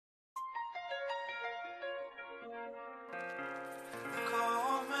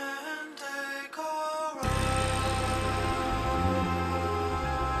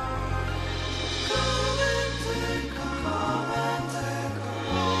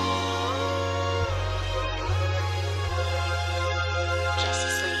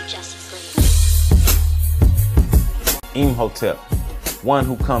Imhotep, one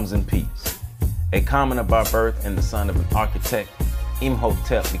who comes in peace. A commoner by birth and the son of an architect,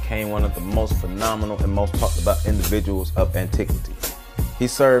 Imhotep became one of the most phenomenal and most talked about individuals of antiquity. He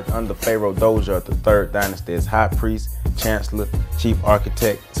served under Pharaoh Doja of the 3rd dynasty as high priest, chancellor, chief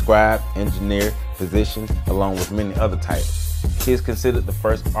architect, scribe, engineer, physician, along with many other titles. He is considered the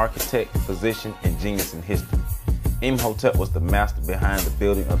first architect, physician, and genius in history. Imhotep was the master behind the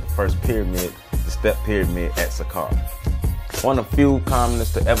building of the first pyramid, the Step Pyramid at Saqqara. One of few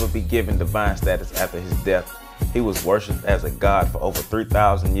commoners to ever be given divine status after his death, he was worshipped as a god for over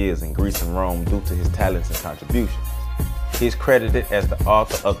 3,000 years in Greece and Rome due to his talents and contributions. He is credited as the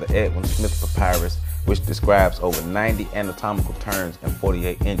author of the Edwin Smith Papyrus, which describes over 90 anatomical terms and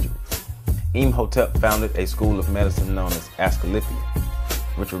 48 injuries. Imhotep founded a school of medicine known as Asklepion,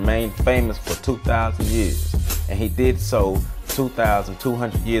 which remained famous for 2,000 years, and he did so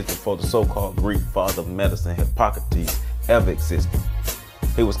 2,200 years before the so-called Greek father of medicine, Hippocrates, ever existed.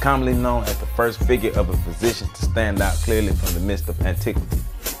 He was commonly known as the first figure of a physician to stand out clearly from the midst of antiquity.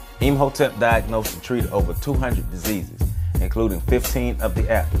 Imhotep diagnosed and treated over 200 diseases, including 15 of the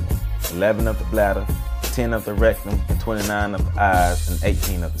abdomen, 11 of the bladder, 10 of the rectum, and 29 of the eyes, and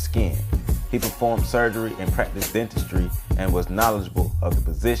 18 of the skin. He performed surgery and practiced dentistry and was knowledgeable of the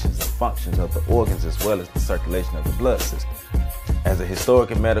positions and functions of the organs as well as the circulation of the blood system. As a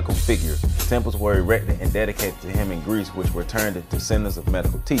historic and medical figure, temples were erected and dedicated to him in Greece, which were turned into centers of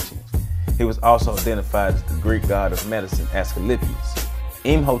medical teachings. He was also identified as the Greek god of medicine, Asklepios.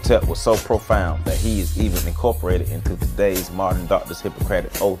 Imhotep was so profound that he is even incorporated into today's modern doctor's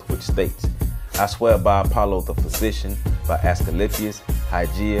Hippocratic oath, which states, "I swear by Apollo the physician, by Asklepios,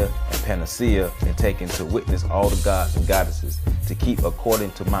 Hygeia, and Panacea, and taken to witness all the gods and goddesses, to keep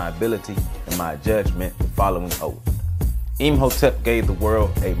according to my ability and my judgment the following oath." Imhotep gave the world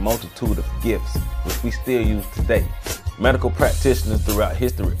a multitude of gifts, which we still use today. Medical practitioners throughout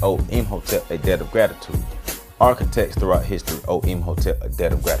history owe Imhotep a debt of gratitude. Architects throughout history owe Imhotep a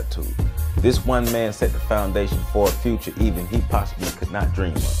debt of gratitude. This one man set the foundation for a future even he possibly could not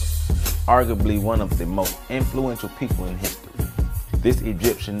dream of. Arguably one of the most influential people in history. This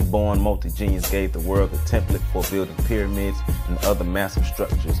Egyptian-born multi-genius gave the world a template for building pyramids and other massive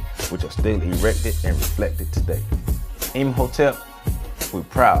structures which are still erected and reflected today. Imhotep, we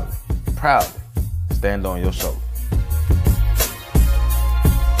proudly stand on your shoulders.